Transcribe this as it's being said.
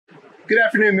Good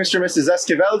afternoon, Mr. and Mrs.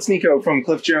 Esquivel. It's Nico from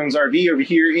Cliff Jones RV over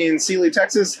here in Sealy,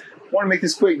 Texas. I want to make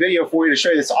this quick video for you to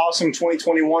show you this awesome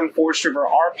 2021 Forest River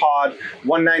R-Pod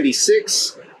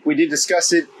 196. We did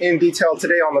discuss it in detail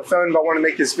today on the phone, but I want to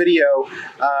make this video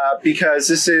because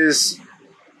this is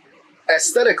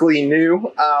aesthetically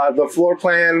new. The floor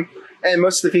plan and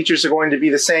most of the features are going to be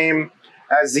the same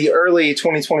as the early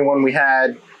 2021 we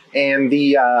had and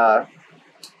the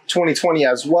 2020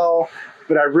 as well.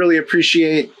 But I really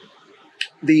appreciate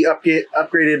the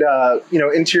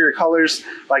upgraded interior colors,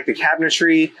 like the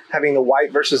cabinetry, having the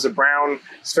white versus the brown.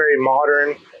 It's very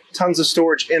modern. Tons of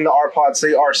storage in the R-Pods.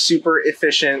 They are super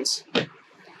efficient.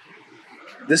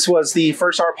 This was the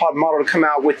first R-Pod model to come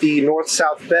out with the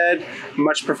north-south bed,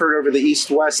 much preferred over the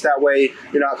east-west. That way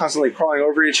you're not constantly crawling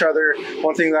over each other.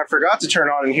 One thing that I forgot to turn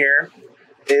on in here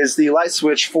is the light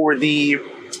switch for the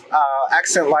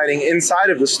accent lighting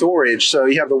inside of the storage. So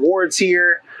you have the wards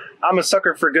here. I'm a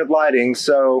sucker for good lighting,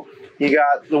 so you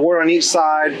got the ward on each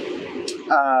side,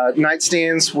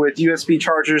 nightstands with USB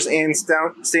chargers and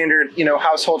standard,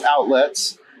 household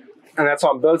outlets, and that's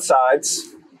on both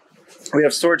sides. We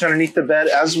have storage underneath the bed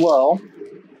as well.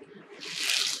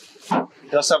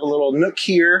 We also have a little nook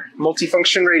here,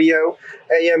 multifunction radio,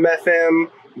 AM, FM,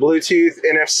 Bluetooth,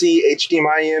 NFC,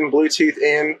 HDMI in, Bluetooth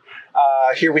in.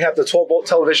 Here we have the 12-volt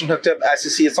television hooked up. As you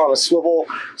see, it's on a swivel,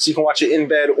 so you can watch it in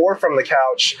bed or from the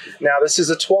couch. Now, this is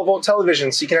a 12-volt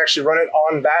television, so you can actually run it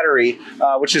on battery,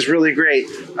 which is really great.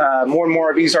 More and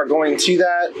more RVs are going to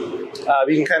that.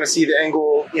 You can kind of see the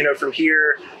angle, from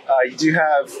here. You do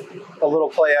have a little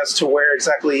play as to where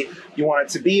exactly you want it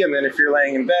to be, and then if you're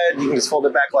laying in bed, you can just fold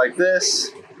it back like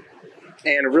this.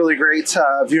 And a really great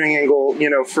viewing angle,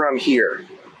 from here.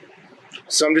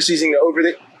 So I'm just using the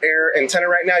over-the-air antenna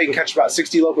right now. You can catch about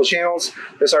 60 local channels.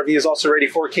 This RV is also ready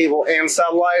for cable and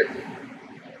satellite.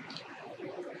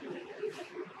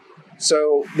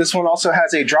 So this one also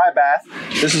has a dry bath.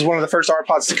 This is one of the first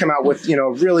R-Pods to come out with,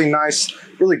 really nice,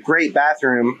 really great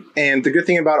bathroom. And the good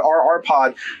thing about our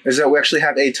R-Pod is that we actually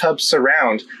have a tub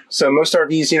surround. So most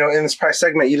RVs, in this price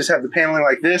segment, you just have the paneling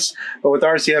like this. But with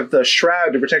ours, you have the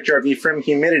shroud to protect your RV from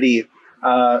humidity,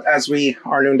 as we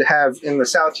are known to have in the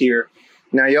South here.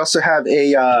 Now you also have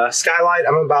a skylight.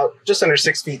 I'm about just under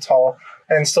 6 feet tall,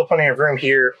 and still plenty of room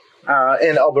here,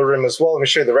 and elbow room as well. Let me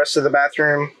show you the rest of the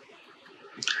bathroom.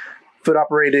 Foot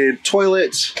operated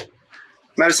toilet,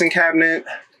 medicine cabinet.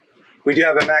 We do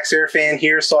have a max air fan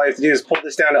here, so all you have to do is pull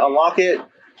this down to unlock it,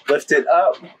 lift it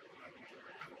up,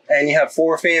 and you have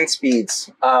 4 fan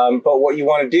speeds. But what you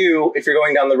want to do if you're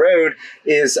going down the road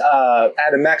is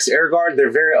add a max air guard. They're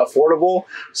very affordable.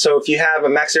 So if you have a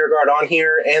max air guard on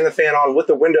here and the fan on with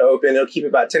the window open, it'll keep it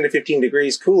about 10 to 15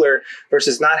 degrees cooler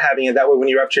versus not having it. That way when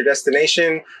you're up to your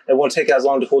destination, it won't take as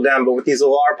long to cool down. But with these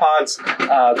little R-Pods,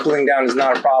 cooling down is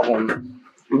not a problem.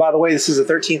 And by the way, this is a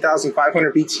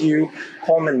 13,500 BTU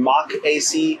Coleman Mach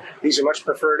AC. These are much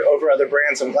preferred over other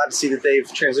brands. I'm glad to see that they've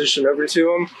transitioned over to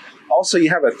them. Also, you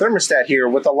have a thermostat here.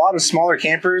 With a lot of smaller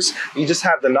campers, you just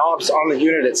have the knobs on the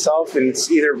unit itself, and it's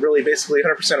either really basically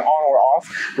 100% on or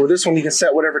off. With this one, you can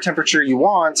set whatever temperature you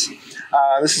want.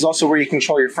 This is also where you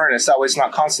control your furnace. That way it's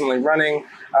not constantly running.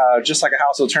 Just like a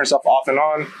house, it'll turn itself off and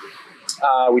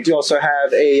on. We do also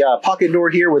have a pocket door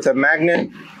here with a magnet.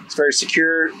 It's very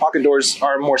secure. Pocket doors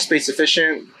are more space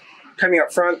efficient. Coming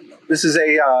up front, this is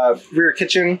a rear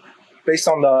kitchen based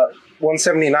on the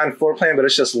 179 floor plan, but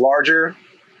it's just larger.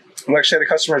 We actually had a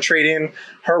customer trade in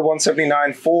her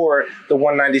 179 for the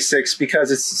 196 because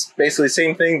it's basically the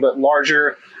same thing but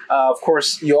larger. Of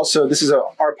course, this is a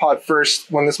R-Pod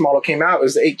first. When this model came out, it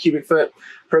was the 8 cubic foot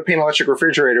propane electric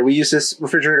refrigerator. We use this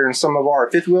refrigerator in some of our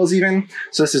fifth wheels even.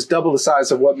 So this is double the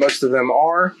size of what most of them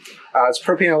are. It's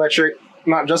propane electric,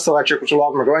 not just electric, which a lot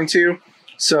of them are going to.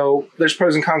 So there's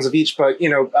pros and cons of each, but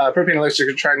propane electric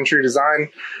is a tried and true design.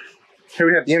 Here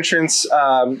we have the entrance.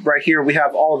 Right here we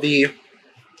have all the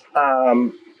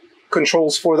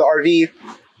controls for the RV.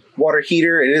 Water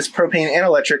heater. It is propane and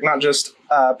electric, not just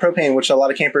propane, which a lot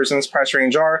of campers in this price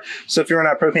range are. So if you run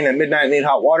out of propane at midnight and need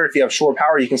hot water, if you have shore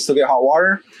power, you can still get hot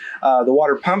water. The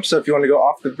water pump. So if you want to go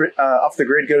off the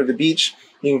grid, go to the beach,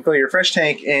 you can fill your fresh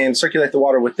tank and circulate the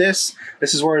water with this.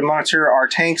 This is where we monitor our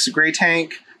tanks: gray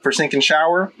tank for sink and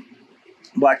shower,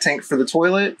 black tank for the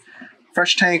toilet,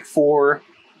 fresh tank for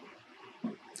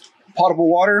potable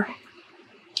water,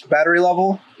 battery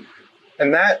level.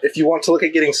 And that, if you want to look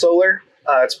at getting solar,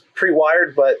 it's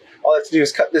pre-wired, but all you have to do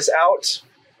is cut this out,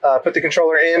 put the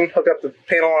controller in, hook up the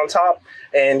panel on top,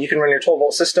 and you can run your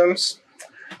 12-volt systems.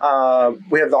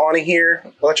 We have the awning here,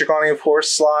 electric awning, of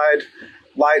course, slide,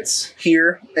 lights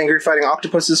here, angry fighting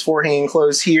octopuses for hanging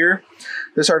clothes here.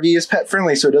 This RV is pet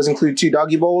friendly, so it does include 2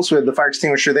 doggy bowls with the fire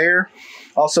extinguisher there.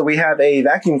 Also, we have a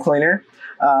vacuum cleaner.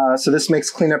 So this makes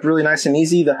cleanup really nice and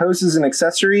easy. The hose is an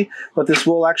accessory, but this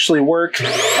will actually work,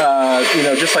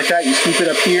 just like that. You scoop it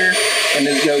up here, and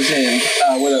it goes in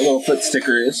where that little foot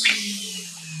sticker is.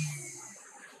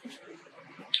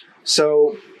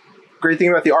 So, great thing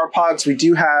about the R-Pods, we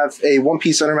do have a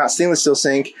one-piece undermount stainless steel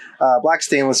sink, black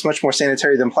stainless, much more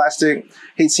sanitary than plastic.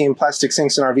 Hate seeing plastic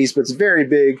sinks in RVs, but it's very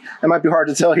big. It might be hard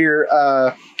to tell here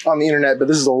on the internet, but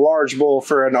this is a large bowl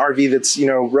for an RV that's,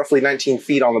 roughly 19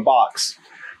 feet on the box.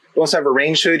 We also have a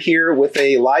range hood here with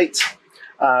a light.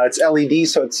 It's LED,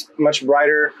 so it's much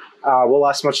brighter. Will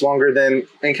last much longer than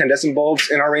incandescent bulbs,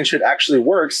 and our range hood actually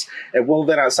works. It will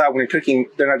vent outside when you're cooking.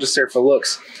 They're not just there for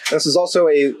looks. This is also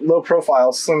a low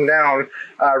profile, slimmed down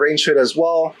range hood as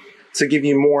well to give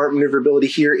you more maneuverability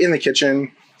here in the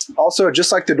kitchen. Also,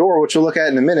 just like the door, which we'll look at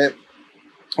in a minute,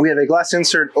 we have a glass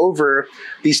insert over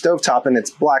the stovetop, and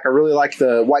it's black. I really like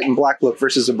the white and black look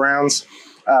versus the browns.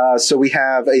 So we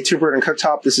have a 2-burner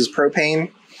cooktop. This is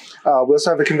propane. We also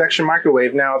have a convection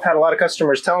microwave. Now, I've had a lot of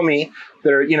customers tell me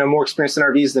that are more experienced in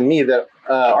RVs than me that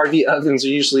RV ovens are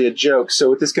usually a joke. So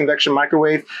with this convection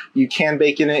microwave, you can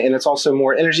bake in it, and it's also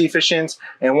more energy efficient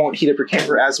and won't heat up your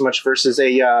camper as much versus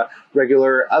a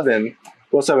regular oven.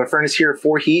 We also have a furnace here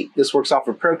for heat. This works off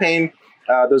of propane.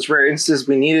 Those rare instances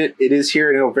we need it, it is here,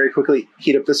 and it'll very quickly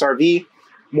heat up this RV.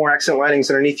 More accent lightings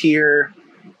underneath here.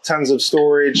 Tons of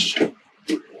storage.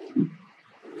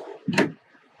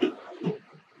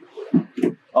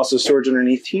 Also storage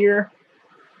underneath here.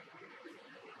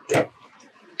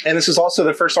 And this is also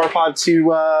the first R-Pod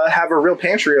to have a real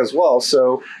pantry as well.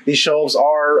 So these shelves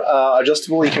are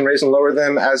adjustable. You can raise and lower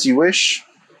them as you wish.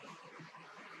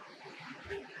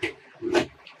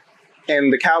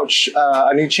 And the couch,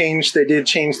 a new change. They did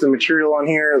change the material on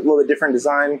here, a little bit different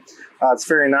design. It's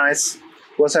very nice.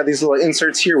 We also have these little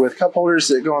inserts here with cup holders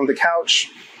that go on the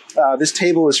couch. This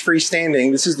table is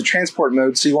freestanding. This is the transport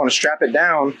mode, so you want to strap it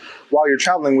down while you're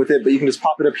traveling with it, but you can just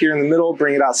pop it up here in the middle,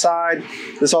 bring it outside.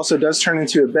 This also does turn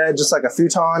into a bed, just like a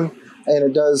futon, and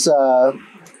it does,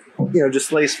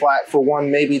 just lays flat for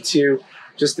 1, maybe 2,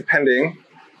 just depending.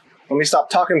 Let me stop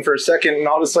talking for a second, and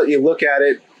I'll just let you look at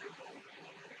it.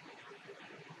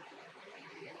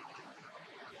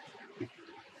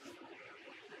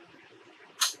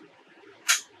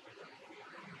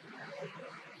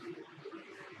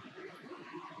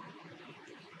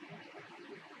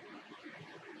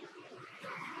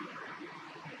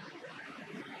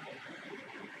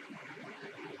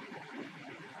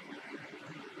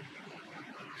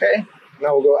 Okay,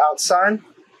 now we'll go outside.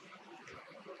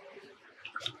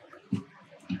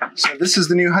 So this is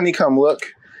the new honeycomb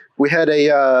look. We had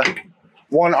a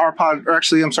 2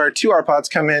 R-Pods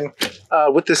come in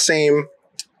with the same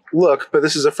look, but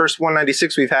this is the first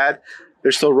 196 we've had.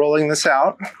 They're still rolling this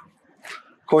out.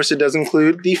 Of course, it does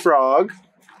include the frog.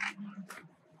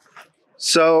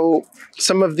 So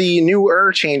some of the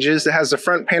newer changes, it has the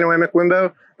front panoramic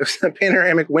window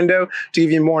to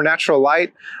give you more natural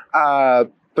light.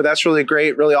 But that's really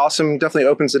great, really awesome. Definitely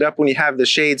opens it up when you have the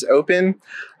shades open.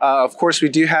 Of course, we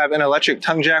do have an electric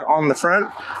tongue jack on the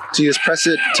front. So you just press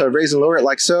it to raise and lower it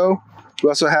like so. We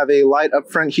also have a light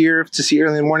up front here to see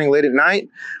early in the morning, late at night.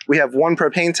 We have 1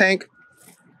 propane tank.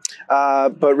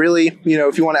 But really,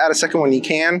 if you want to add a second one, you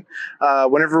can.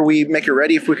 Whenever we make it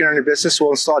ready, if we can earn your business,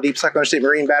 we'll install a deep cycle interstate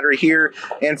marine battery here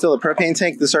and fill a propane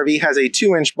tank. This RV has a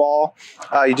 2-inch ball.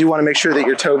 You do want to make sure that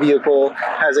your tow vehicle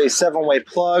has a 7-way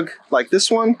plug like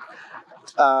this one.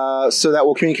 So that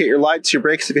will communicate your lights, your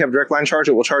brakes. If you have a direct line charge,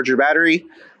 it will charge your battery.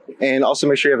 And also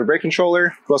make sure you have a brake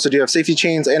controller. We also do have safety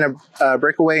chains and a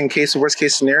breakaway in case of worst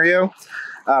case scenario.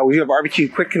 We do have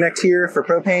RVQ Quick Connect here for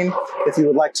propane. If you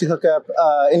would like to hook up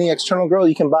any external grill,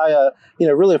 you can buy a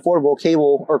really affordable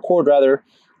cable or cord rather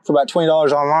for about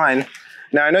 $20 online.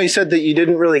 Now I know you said that you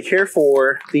didn't really care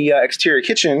for the exterior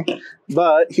kitchen,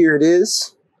 but here it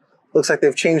is. Looks like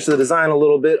they've changed the design a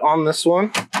little bit on this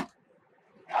one.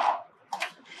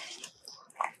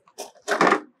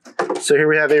 So here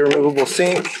we have a removable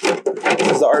sink.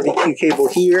 This is the RVQ cable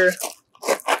here.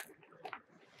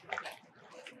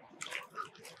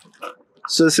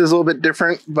 So this is a little bit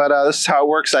different, but this is how it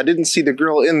works. I didn't see the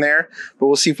grill in there, but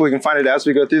we'll see if we can find it as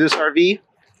we go through this RV.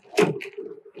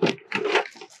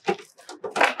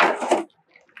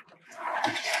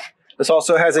 This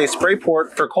also has a spray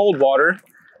port for cold water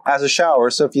as a shower.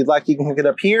 So if you'd like, you can hook it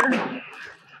up here.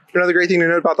 Another great thing to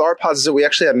note about the R-Pods is that we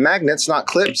actually have magnets, not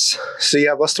clips. So you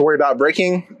have less to worry about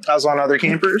breaking, as on other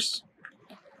campers.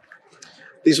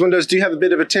 These windows do have a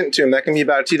bit of a tint to them. That can be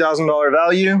about a $2,000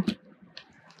 value.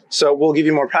 So we'll give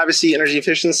you more privacy, energy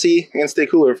efficiency, and stay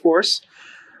cooler, of course.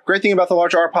 Great thing about the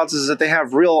larger R pods is that they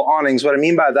have real awnings. What I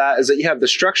mean by that is that you have the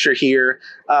structure here.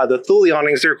 The Thule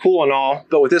awnings, they're cool and all,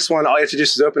 but with this one, all you have to do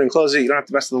is open and close it. You don't have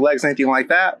to mess with the legs, anything like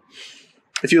that.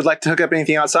 If you would like to hook up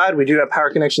anything outside, we do have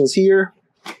power connections here.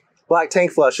 Black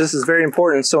tank flush, this is very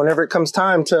important. So whenever it comes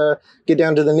time to get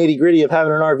down to the nitty gritty of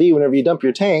having an RV, whenever you dump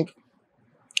your tank,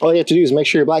 all you have to do is make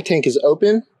sure your black tank is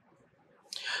open.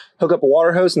 Hook up a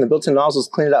water hose and the built-in nozzles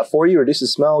clean it out for you,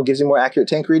 reduces smell, gives you more accurate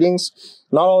tank readings.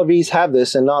 Not all RVs have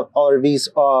this, and not all RVs,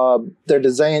 their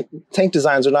tank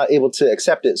designs are not able to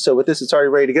accept it. So with this, it's already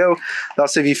ready to go. That'll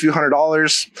save you a few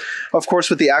 $100s. Of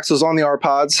course, with the axles on the R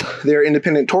pods, they're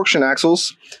independent torsion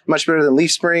axles, much better than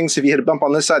leaf springs. If you hit a bump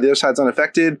on this side, the other side's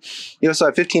unaffected. You also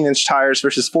have 15-inch tires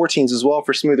versus 14s as well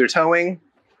for smoother towing.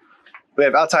 We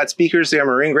have outside speakers. They are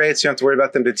marine grade, so you don't have to worry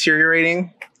about them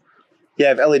deteriorating. You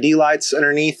have LED lights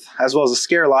underneath, as well as a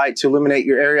scare light to illuminate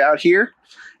your area out here.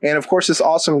 And of course, this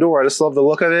awesome door. I just love the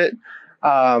look of it.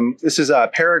 This is a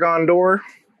Paragon door,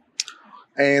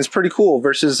 and it's pretty cool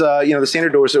versus the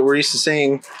standard doors that we're used to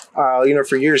seeing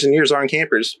for years and years on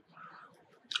campers.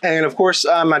 And of course,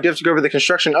 I do have to go over the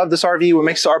construction of this RV. What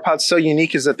makes the R pods so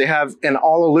unique is that they have an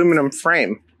all aluminum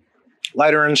frame,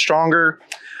 lighter and stronger.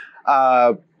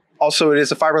 Also, it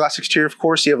is a fiberglass exterior, of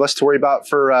course. You have less to worry about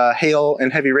for hail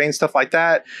and heavy rain, stuff like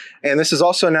that. And this is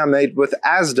also now made with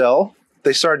Azdel.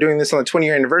 They started doing this on the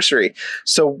 20-year anniversary.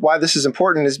 So why this is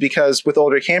important is because with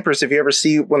older campers, if you ever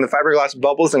see when the fiberglass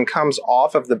bubbles and comes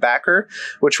off of the backer,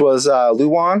 which was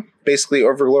Luan, basically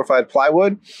over-glorified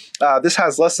plywood, this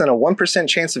has less than a 1%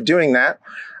 chance of doing that.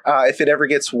 If it ever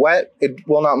gets wet, it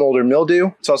will not mold or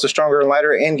mildew. It's also stronger and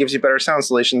lighter and gives you better sound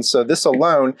insulation. So this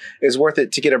alone is worth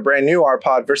it to get a brand new R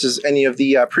pod versus any of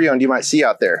the pre-owned you might see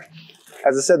out there.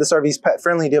 As I said, this RV is pet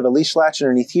friendly. You do have a leash latch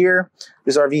underneath here.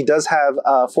 This RV does have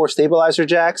 4 stabilizer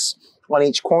jacks on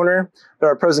each corner. There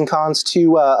are pros and cons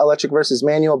to electric versus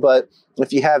manual, but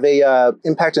if you have a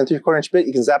impact and 3/4 inch bit,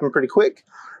 you can zap them pretty quick.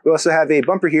 We also have a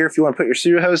bumper here if you want to put your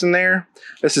cereal hose in there.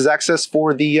 This is access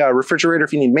for the refrigerator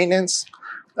if you need maintenance.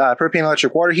 Propane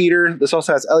electric water heater. This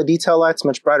also has LED tail lights,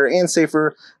 much brighter and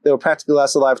safer. They will practically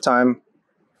last a lifetime,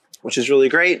 which is really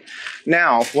great.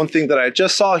 Now, one thing that I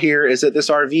just saw here is that this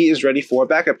RV is ready for a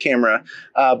backup camera.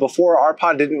 Before, our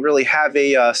pod didn't really have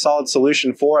a solid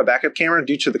solution for a backup camera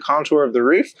due to the contour of the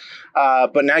roof.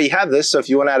 But now you have this, so if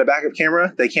you want to add a backup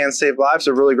camera, they can save lives.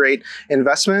 A really great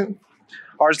investment.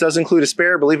 Ours does include a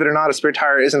spare. Believe it or not, a spare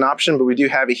tire is an option, but we do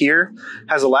have it here.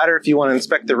 Has a ladder if you want to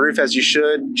inspect the roof as you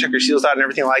should, check your seals out and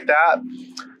everything like that.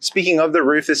 Speaking of the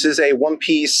roof, this is a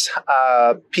one-piece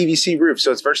PVC roof,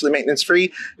 so it's virtually maintenance-free.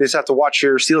 You just have to watch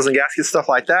your seals and gaskets, stuff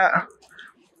like that.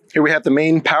 Here we have the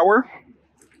main power,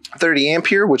 30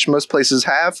 ampere, which most places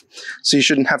have, so you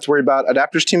shouldn't have to worry about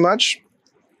adapters too much.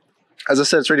 As I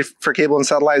said, it's ready for cable and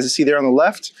satellite, as you see there on the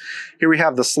left. Here we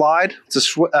have the slide. It's a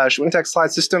Schwintek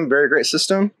slide system, very great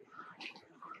system.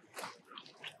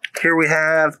 Here we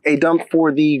have a dump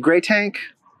for the gray tank.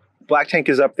 Black tank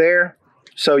is up there.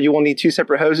 So you will need 2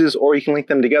 separate hoses, or you can link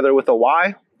them together with a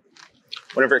Y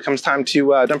whenever it comes time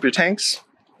to dump your tanks.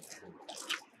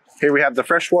 Here we have the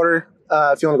fresh water.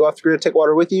 If you want to go off the grid, take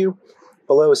water with you.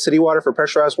 Below is city water for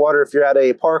pressurized water if you're at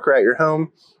a park or at your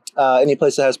home. Any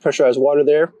place that has pressurized water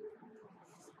there.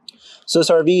 So this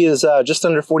RV is just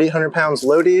under 4,800 pounds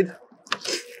loaded.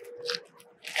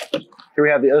 Here we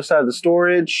have the other side of the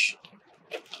storage.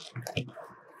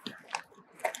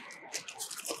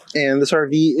 And this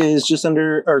RV is just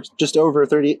under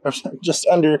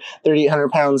 3,800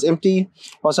 pounds empty.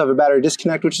 We also have a battery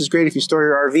disconnect, which is great if you store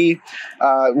your RV.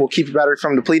 It will keep your battery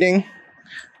from depleting.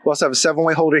 We also have a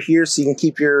 7-way holder here, so you can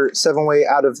keep your 7-way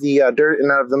out of the dirt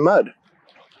and out of the mud.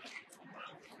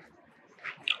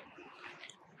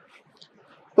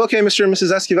 Okay, Mr. and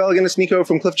Mrs. Esquivel, again, it's Nico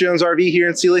from Cliff Jones RV here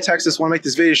in Sealy, Texas. I want to make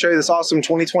this video to show you this awesome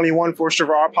 2021 Forest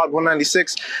River R-Pod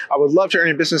 196. I would love to earn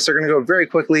your business. They're going to go very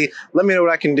quickly. Let me know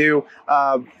what I can do.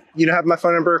 You have my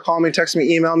phone number. Call me, text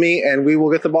me, email me, and we will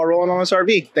get the ball rolling on this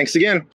RV. Thanks again.